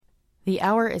The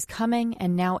hour is coming,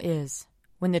 and now is,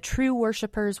 when the true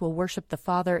worshippers will worship the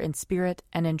Father in spirit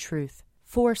and in truth.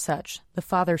 For such, the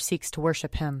Father seeks to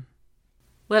worship him.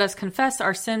 Let us confess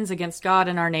our sins against God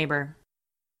and our neighbor.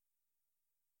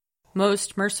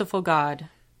 Most merciful God,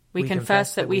 we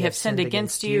confess that we have sinned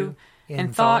against you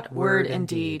in thought, word, and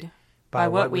deed, by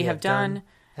what we have done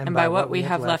and by what we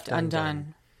have left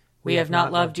undone. We have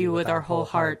not loved you with our whole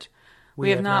heart.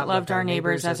 We have not loved our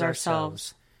neighbors as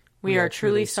ourselves. We are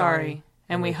truly sorry,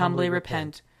 and we humbly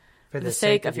repent. For the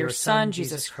sake of your Son,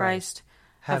 Jesus Christ,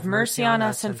 have mercy on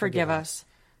us and forgive us,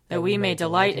 that we may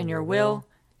delight in your will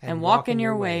and walk in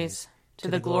your ways, to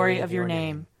the glory of your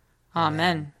name.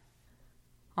 Amen.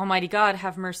 Almighty God,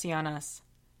 have mercy on us.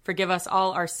 Forgive us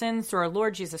all our sins through our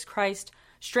Lord Jesus Christ.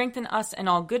 Strengthen us in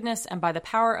all goodness, and by the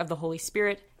power of the Holy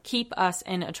Spirit, keep us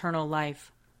in eternal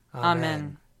life.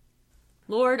 Amen.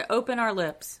 Lord, open our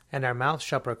lips, and our mouth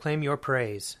shall proclaim your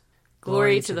praise.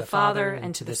 Glory to the Father,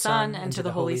 and to the Son, and to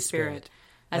the Holy Spirit,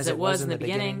 as it was in the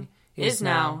beginning, is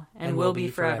now, and will be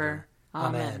forever.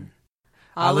 Amen.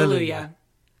 Alleluia.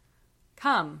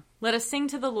 Come, let us sing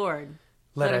to the Lord.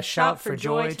 Let us shout for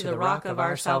joy to the rock of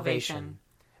our salvation.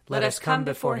 Let us come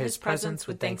before his presence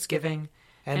with thanksgiving,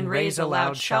 and raise a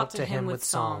loud shout to him with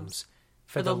psalms.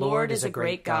 For the Lord is a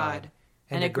great God,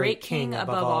 and a great King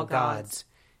above all gods.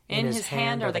 In his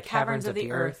hand are the caverns of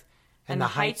the earth, and the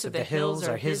heights of the hills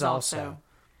are his also.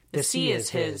 The sea is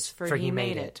his, for he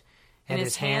made it, and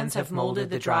his hands have molded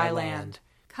the dry land.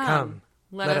 Come,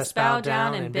 let us bow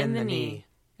down and bend the knee,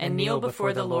 and kneel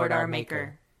before the Lord our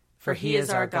Maker. For he is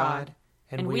our God,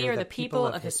 and we are the people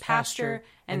of his pasture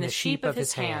and the sheep of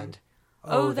his hand.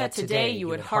 Oh, that today you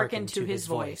would hearken to his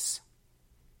voice.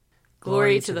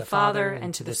 Glory to the Father,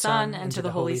 and to the Son, and to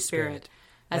the Holy Spirit,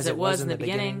 as it was in the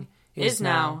beginning, is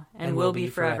now, and will be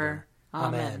forever.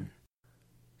 Amen.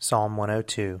 Psalm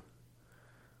 102.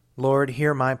 Lord,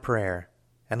 hear my prayer,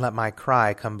 and let my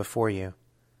cry come before you.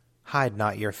 Hide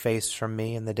not your face from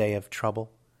me in the day of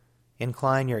trouble.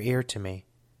 Incline your ear to me.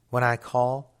 When I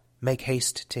call, make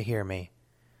haste to hear me.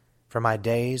 For my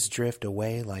days drift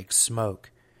away like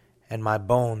smoke, and my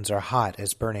bones are hot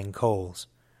as burning coals.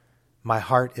 My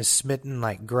heart is smitten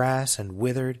like grass and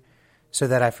withered, so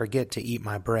that I forget to eat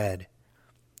my bread.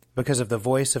 Because of the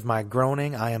voice of my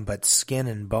groaning, I am but skin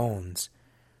and bones.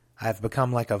 I have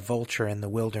become like a vulture in the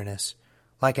wilderness,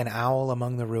 like an owl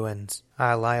among the ruins.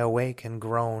 I lie awake and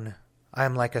groan. I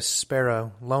am like a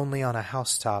sparrow, lonely on a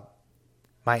housetop.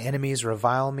 My enemies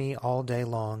revile me all day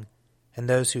long, and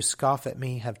those who scoff at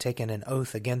me have taken an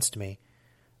oath against me.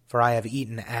 For I have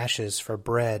eaten ashes for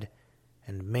bread,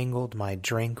 and mingled my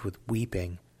drink with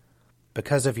weeping.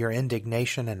 Because of your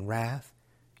indignation and wrath,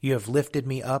 you have lifted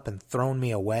me up and thrown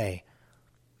me away.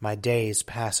 My days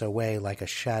pass away like a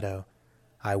shadow.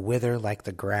 I wither like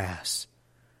the grass.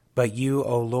 But you,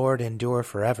 O Lord, endure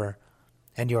forever,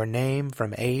 and your name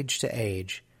from age to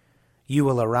age. You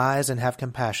will arise and have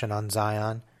compassion on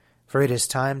Zion, for it is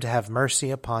time to have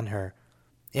mercy upon her.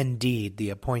 Indeed,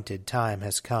 the appointed time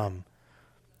has come.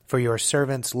 For your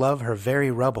servants love her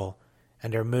very rubble,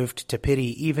 and are moved to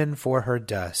pity even for her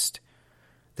dust.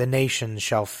 The nations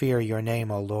shall fear your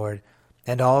name, O Lord,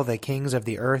 and all the kings of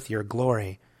the earth your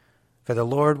glory. For the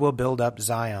Lord will build up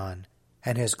Zion,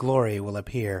 and his glory will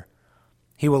appear.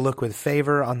 He will look with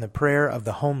favor on the prayer of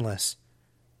the homeless.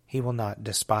 He will not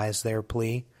despise their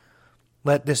plea.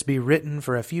 Let this be written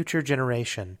for a future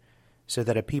generation, so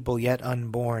that a people yet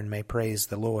unborn may praise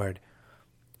the Lord.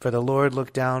 For the Lord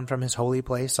looked down from his holy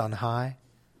place on high.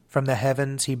 From the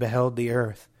heavens he beheld the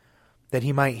earth, that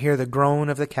he might hear the groan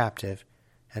of the captive,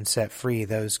 and set free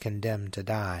those condemned to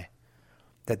die,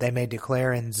 that they may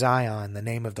declare in Zion the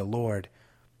name of the Lord,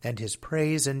 and his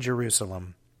praise in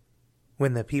Jerusalem.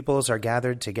 When the peoples are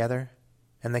gathered together,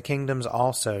 and the kingdoms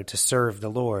also to serve the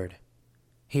Lord.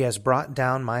 He has brought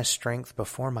down my strength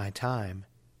before my time.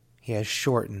 He has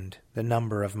shortened the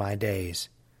number of my days.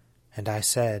 And I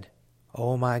said,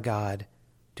 O my God,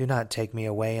 do not take me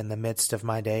away in the midst of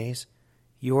my days.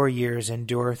 Your years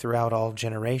endure throughout all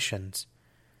generations.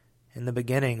 In the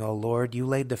beginning, O Lord, you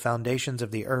laid the foundations of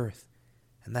the earth,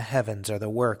 and the heavens are the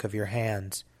work of your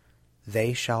hands.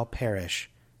 They shall perish,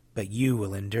 but you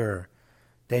will endure.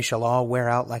 They shall all wear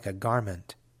out like a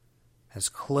garment. As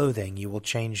clothing you will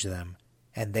change them,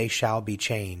 and they shall be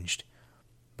changed.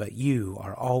 But you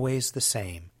are always the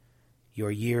same. Your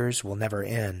years will never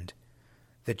end.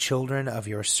 The children of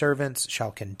your servants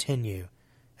shall continue,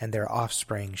 and their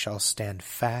offspring shall stand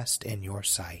fast in your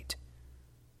sight.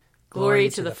 Glory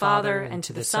to the Father, and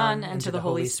to the Son, and to the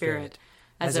Holy Spirit,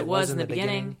 as it was in the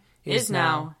beginning, is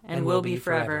now, and will be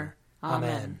forever.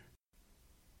 Amen.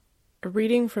 A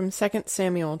reading from 2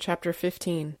 Samuel chapter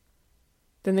 15.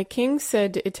 Then the king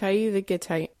said to Ittai the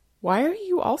Gittite, "Why are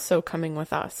you also coming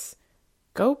with us?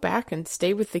 Go back and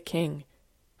stay with the king,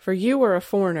 for you are a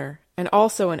foreigner, and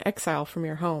also an exile from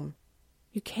your home.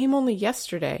 You came only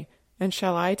yesterday, and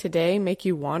shall I today make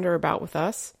you wander about with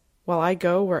us, while I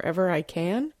go wherever I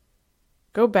can?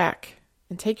 Go back,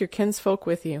 and take your kinsfolk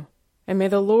with you, and may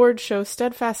the Lord show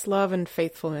steadfast love and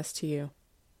faithfulness to you."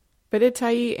 But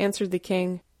Ittai answered the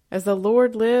king, "As the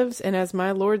Lord lives, and as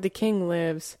my lord the king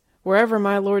lives, wherever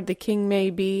my lord the king may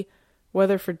be,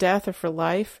 whether for death or for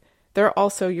life, there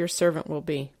also your servant will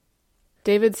be."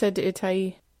 David said to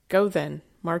Ittai, "Go then,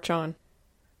 march on."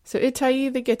 So Ittai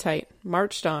the Gittite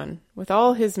marched on, with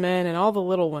all his men and all the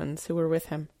little ones who were with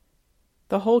him.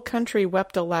 The whole country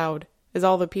wept aloud, as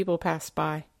all the people passed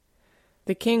by.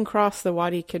 The king crossed the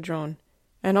Wadi Kidron,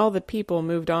 and all the people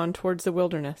moved on towards the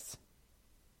wilderness.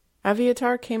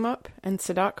 Abiathar came up, and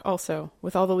Zadok also,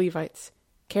 with all the Levites,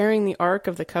 carrying the ark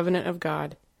of the covenant of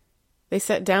God. They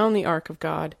set down the ark of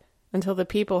God, until the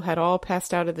people had all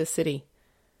passed out of the city.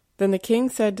 Then the king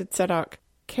said to Zadok,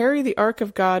 "Carry the ark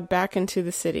of God back into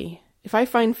the city. If I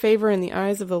find favor in the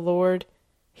eyes of the Lord,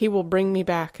 he will bring me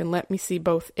back and let me see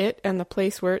both it and the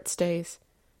place where it stays.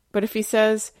 But if he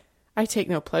says, 'I take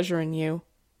no pleasure in you,'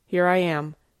 here I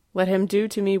am. Let him do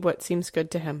to me what seems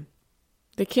good to him."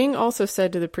 The king also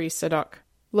said to the priest Zadok,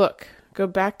 "Look, go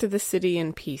back to the city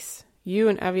in peace, you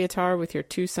and Abiathar with your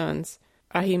 2 sons,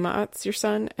 Ahimaaz your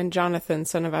son, and Jonathan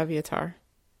son of Abiathar.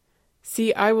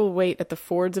 See, I will wait at the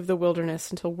fords of the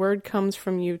wilderness until word comes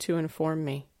from you to inform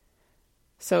me."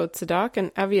 So Zadok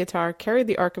and Abiathar carried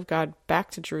the ark of God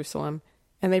back to Jerusalem,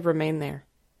 and they remained there.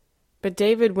 But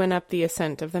David went up the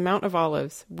ascent of the Mount of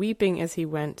Olives, weeping as he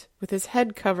went, with his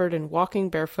head covered and walking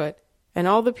barefoot, and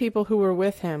all the people who were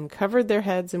with him covered their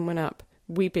heads and went up,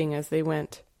 weeping as they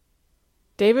went.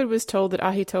 David was told that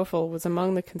Ahitophel was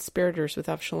among the conspirators with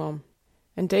Absalom.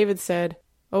 And David said,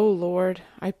 "O Lord,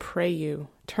 I pray you,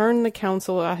 turn the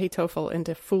counsel of Ahitophel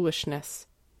into foolishness."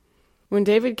 When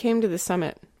David came to the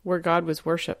summit, where God was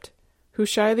worshipped,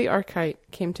 Hushai the Archite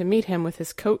came to meet him with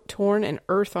his coat torn and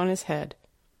earth on his head.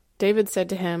 David said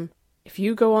to him, "If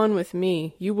you go on with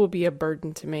me, you will be a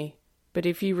burden to me. But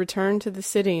if you return to the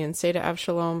city and say to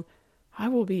Absalom, 'I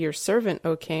will be your servant,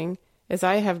 O king, as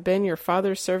I have been your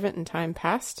father's servant in time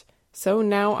past, so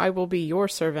now I will be your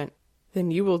servant,' then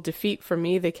you will defeat for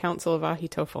me the counsel of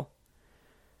Ahitophel.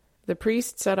 The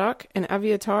priest Zadok and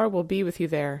Abiathar will be with you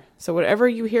there, so whatever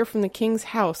you hear from the king's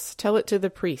house, tell it to the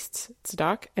priests,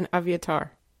 Zadok and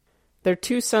Abiathar. Their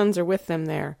 2 sons are with them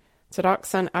there, Zadok's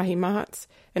son Ahimaaz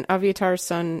and Abiathar's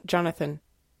son Jonathan,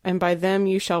 and by them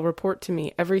you shall report to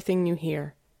me everything you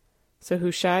hear." So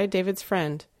Hushai, David's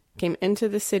friend, came into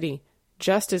the city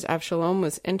just as Absalom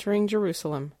was entering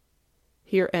Jerusalem.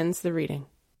 Here ends the reading.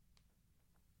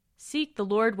 Seek the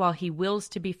Lord while he wills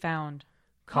to be found.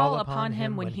 Call upon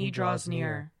him when he draws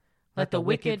near. Let the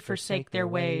wicked forsake their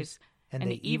ways, and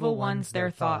the evil ones their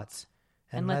thoughts.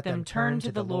 And let them turn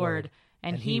to the Lord,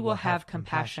 and he will have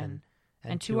compassion.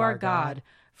 And to our God,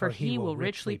 for he will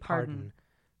richly pardon.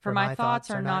 For my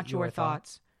thoughts are not your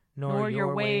thoughts, nor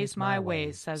your ways my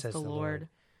ways, says the Lord.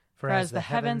 For as the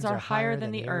heavens are higher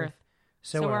than the earth,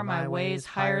 so are my ways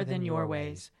higher than your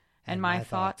ways, and my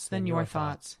thoughts than your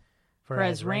thoughts. For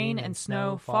as rain and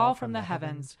snow fall from the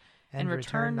heavens, and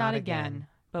return not again,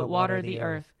 but water the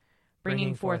earth,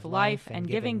 bringing forth life and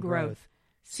giving growth,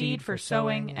 seed for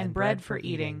sowing and bread for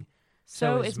eating,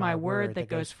 so is my word that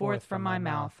goes forth from my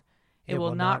mouth. It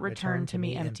will not return to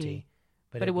me empty,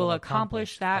 but it will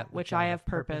accomplish that which I have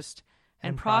purposed,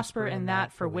 and prosper in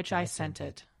that for which I sent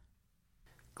it.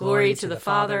 Glory to the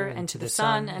Father, and to the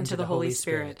Son, and to the Holy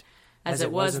Spirit, as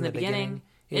it was in the beginning,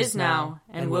 is now,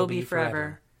 and will be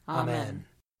forever. Amen.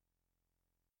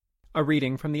 A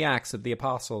reading from the Acts of the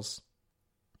Apostles.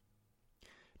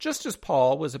 Just as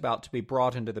Paul was about to be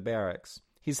brought into the barracks,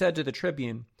 he said to the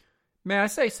tribune, "May I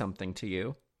say something to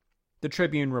you?" The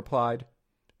tribune replied,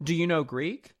 "Do you know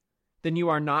Greek? Then you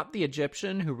are not the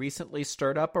Egyptian who recently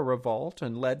stirred up a revolt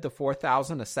and led the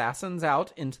 4,000 assassins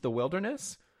out into the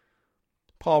wilderness?"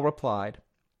 Paul replied,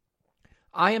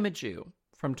 "I am a Jew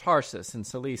from Tarsus in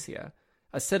Cilicia,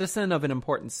 a citizen of an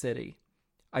important city.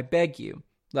 I beg you,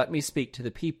 let me speak to the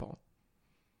people."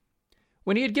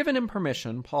 When he had given him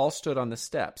permission, Paul stood on the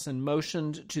steps and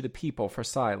motioned to the people for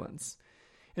silence.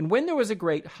 And when there was a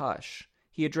great hush,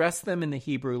 he addressed them in the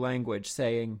Hebrew language,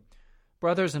 saying,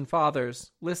 "Brothers and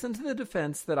fathers, listen to the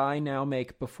defense that I now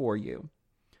make before you."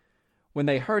 When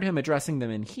they heard him addressing them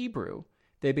in Hebrew,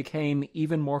 they became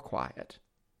even more quiet.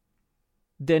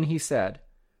 Then he said,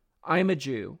 "I am a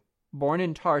Jew, born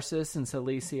in Tarsus in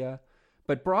Cilicia,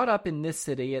 but brought up in this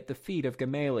city at the feet of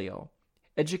Gamaliel,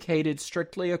 educated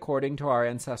strictly according to our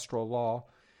ancestral law,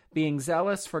 being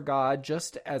zealous for God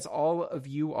just as all of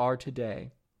you are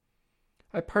today.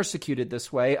 I persecuted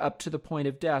this way up to the point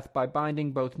of death by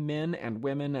binding both men and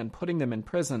women and putting them in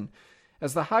prison,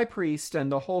 as the high priest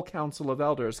and the whole council of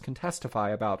elders can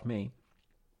testify about me.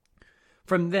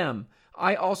 From them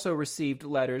I also received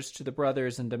letters to the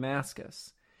brothers in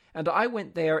Damascus, and I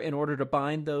went there in order to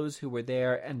bind those who were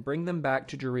there and bring them back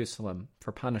to Jerusalem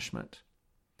for punishment.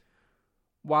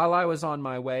 While I was on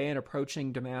my way and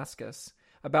approaching Damascus,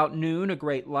 about noon a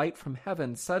great light from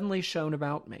heaven suddenly shone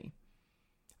about me.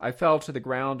 I fell to the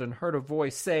ground and heard a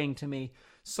voice saying to me,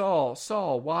 "Saul,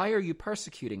 Saul, why are you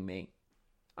persecuting me?"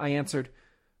 I answered,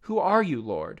 "Who are you,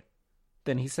 Lord?"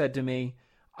 Then he said to me,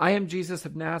 "I am Jesus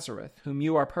of Nazareth, whom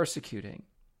you are persecuting."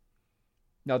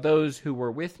 Now those who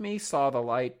were with me saw the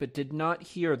light, but did not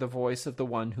hear the voice of the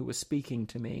one who was speaking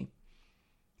to me.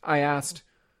 I asked,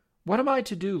 "What am I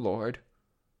to do, Lord?"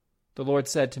 The Lord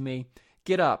said to me,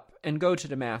 "Get up and go to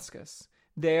Damascus.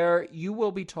 There you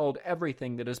will be told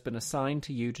everything that has been assigned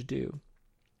to you to do."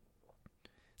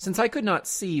 Since I could not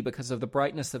see because of the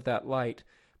brightness of that light,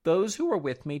 those who were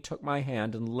with me took my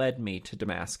hand and led me to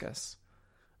Damascus.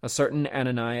 A certain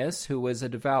Ananias, who was a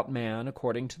devout man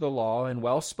according to the law and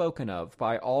well spoken of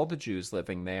by all the Jews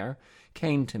living there,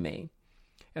 came to me.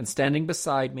 And standing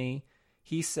beside me,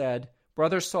 he said,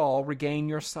 "Brother Saul, regain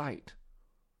your sight."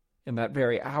 In that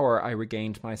very hour I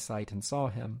regained my sight and saw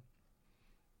him.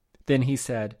 Then he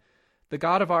said, "The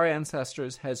God of our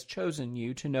ancestors has chosen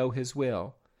you to know his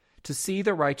will, to see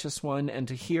the righteous one and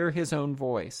to hear his own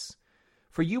voice.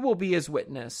 For you will be his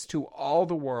witness to all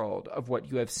the world of what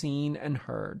you have seen and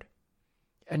heard.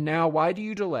 And now why do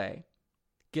you delay?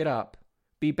 Get up,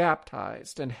 be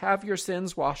baptized, and have your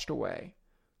sins washed away,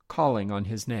 calling on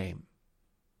his name."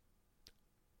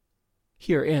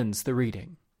 Here ends the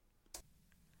reading.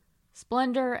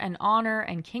 Splendor and honor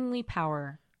and kingly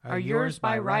power are yours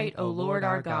by right, O Lord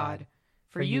our God,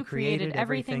 for you created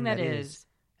everything that is,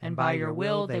 and by your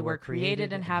will they were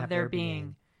created and have their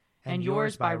being. And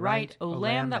yours by right, O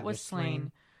Lamb that was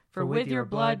slain, for with your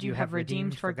blood you have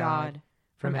redeemed for God,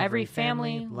 from every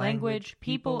family, language,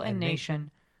 people, and nation,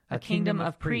 a kingdom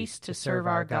of priests to serve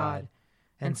our God.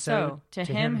 And so, to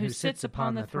him who sits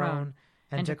upon the throne,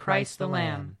 and to Christ the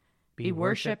Lamb, be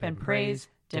worship and praise,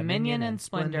 dominion and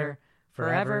splendor,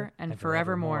 forever and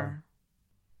forevermore.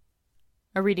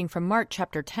 A reading from Mark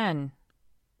chapter 10.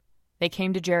 They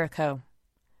came to Jericho.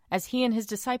 As he and his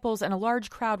disciples and a large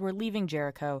crowd were leaving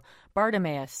Jericho,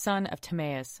 Bartimaeus, son of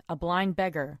Timaeus, a blind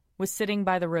beggar, was sitting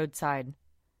by the roadside.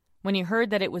 When he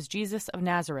heard that it was Jesus of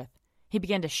Nazareth, he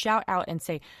began to shout out and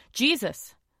say,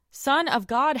 "Jesus, Son of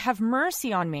God, have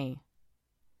mercy on me."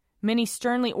 Many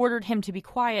sternly ordered him to be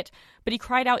quiet, but he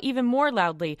cried out even more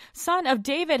loudly, "Son of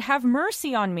David, have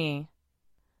mercy on me."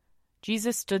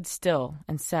 Jesus stood still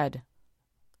and said,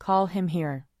 "Call him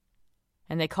here."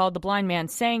 And they called the blind man,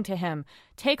 saying to him,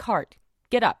 "Take heart,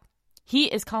 get up, he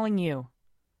is calling you."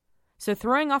 So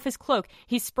throwing off his cloak,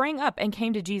 he sprang up and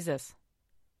came to Jesus.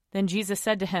 Then Jesus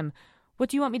said to him, "What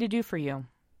do you want me to do for you?"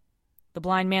 The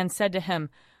blind man said to him,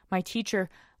 "My teacher,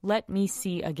 let me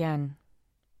see again."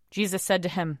 Jesus said to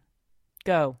him,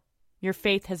 "Go, your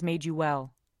faith has made you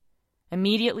well."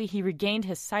 Immediately he regained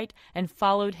his sight and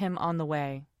followed him on the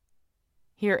way.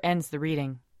 Here ends the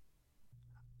reading.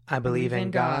 I believe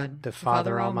in God, the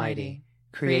Father Almighty,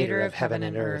 creator of heaven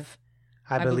and earth.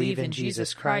 I believe in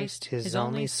Jesus Christ, his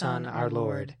only Son, our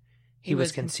Lord. He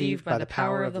was conceived by the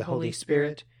power of the Holy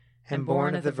Spirit and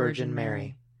born of the Virgin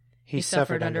Mary. He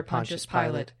suffered under Pontius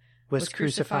Pilate, was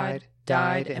crucified,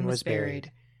 died, and was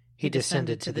buried. He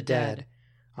descended to the dead.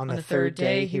 On the third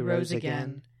day he rose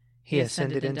again. He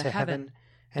ascended into heaven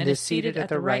and is seated at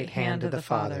the right hand of the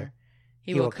Father.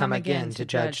 He will come again to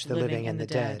judge the living and the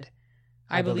dead.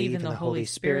 I believe in the Holy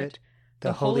Spirit,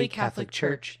 the Holy Catholic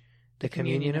Church, the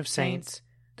communion of saints,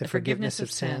 the forgiveness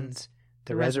of sins,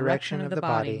 the resurrection of the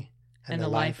body, and the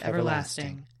life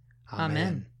everlasting.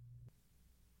 Amen.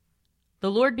 The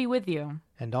Lord be with you.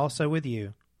 And also with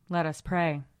you. Let us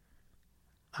pray.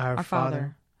 Our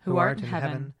Father, who art in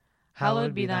heaven,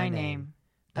 hallowed be thy name.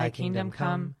 Thy kingdom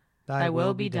come, thy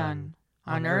will be done,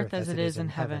 on earth as it is in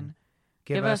heaven.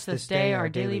 Give us this day our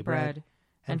daily bread,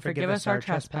 and forgive us our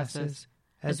trespasses,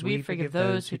 as we forgive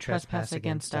those who trespass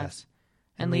against us.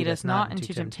 And lead us not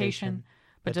into temptation,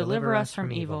 but deliver us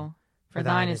from evil. For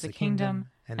thine is the kingdom,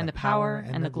 and the power,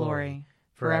 and the glory,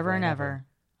 forever and ever.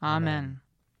 Amen.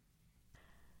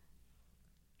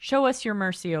 Show us your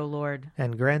mercy, O Lord.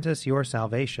 And grant us your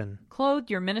salvation. Clothe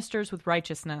your ministers with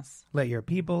righteousness. Let your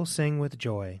people sing with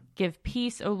joy. Give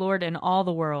peace, O Lord, in all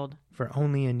the world. For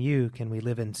only in you can we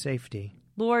live in safety.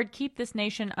 Lord, keep this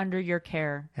nation under your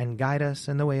care. And guide us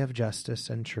in the way of justice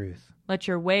and truth. Let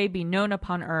your way be known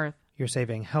upon earth. Your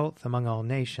saving health among all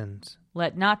nations.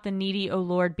 Let not the needy, O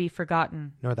Lord, be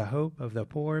forgotten. Nor the hope of the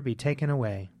poor be taken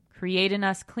away. Create in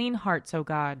us clean hearts, O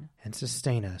God. And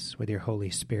sustain us with your Holy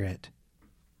Spirit.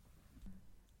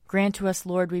 Grant to us,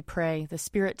 Lord, we pray, the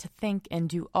spirit to think and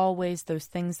do always those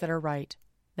things that are right,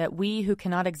 that we who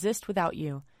cannot exist without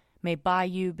you may by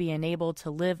you be enabled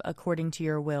to live according to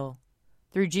your will.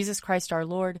 Through Jesus Christ our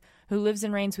Lord, who lives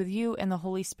and reigns with you and the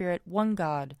Holy Spirit, one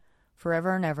God,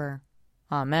 forever and ever.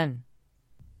 Amen.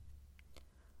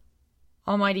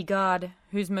 Almighty God,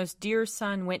 whose most dear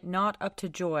Son went not up to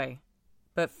joy,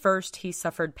 but first he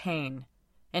suffered pain,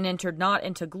 and entered not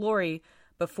into glory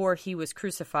before he was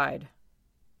crucified,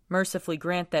 mercifully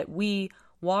grant that we,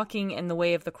 walking in the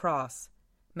way of the cross,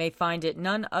 may find it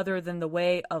none other than the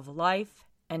way of life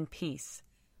and peace.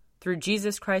 Through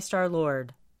Jesus Christ our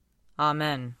Lord.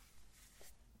 Amen.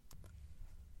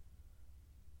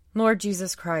 Lord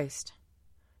Jesus Christ,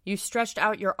 you stretched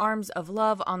out your arms of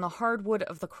love on the hard wood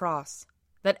of the cross,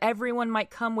 that everyone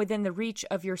might come within the reach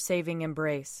of your saving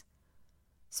embrace.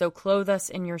 So clothe us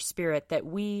in your Spirit, that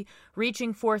we,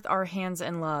 reaching forth our hands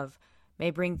in love,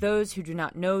 may bring those who do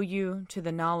not know you to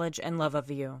the knowledge and love of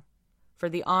you. For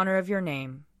the honor of your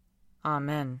name.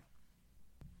 Amen.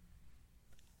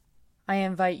 I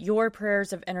invite your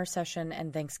prayers of intercession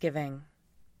and thanksgiving.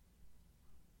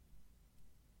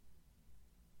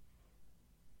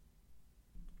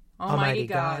 Almighty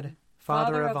God,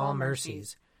 Father of all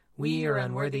mercies, we, your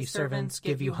unworthy servants,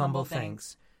 give you humble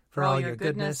thanks for all your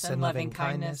goodness and loving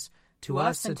kindness to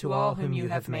us and to all whom you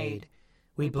have made.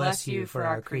 We bless you for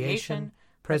our creation,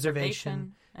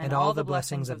 preservation, and all the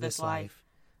blessings of this life,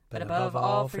 but above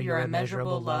all for your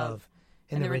immeasurable love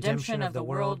in the redemption of the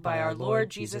world by our Lord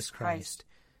Jesus Christ,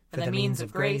 for the means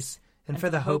of grace and for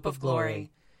the hope of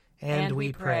glory. And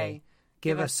we pray,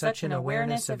 give us such an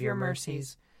awareness of your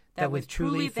mercies, that with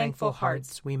truly thankful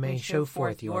hearts we may show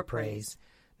forth your praise,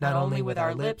 not only with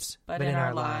our lips, but in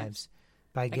our lives,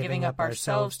 by giving up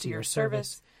ourselves to your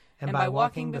service, and by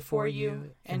walking before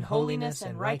you in holiness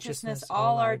and righteousness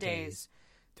all our days,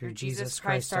 through Jesus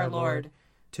Christ our Lord,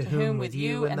 to whom with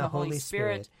you and the Holy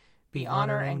Spirit be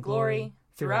honor and glory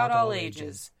throughout all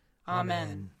ages.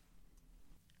 Amen.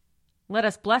 Let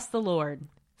us bless the Lord.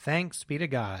 Thanks be to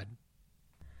God.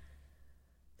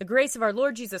 The grace of our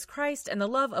Lord Jesus Christ and the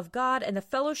love of God and the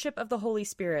fellowship of the Holy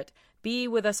Spirit be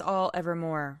with us all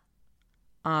evermore.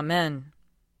 Amen.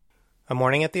 A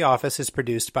Morning at the Office is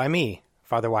produced by me,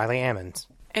 Father Wiley Ammons.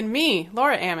 And me,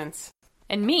 Laura Ammons.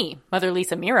 And me, Mother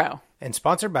Lisa Meirow. And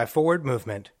sponsored by Forward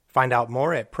Movement. Find out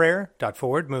more at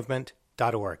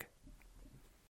prayer.forwardmovement.org.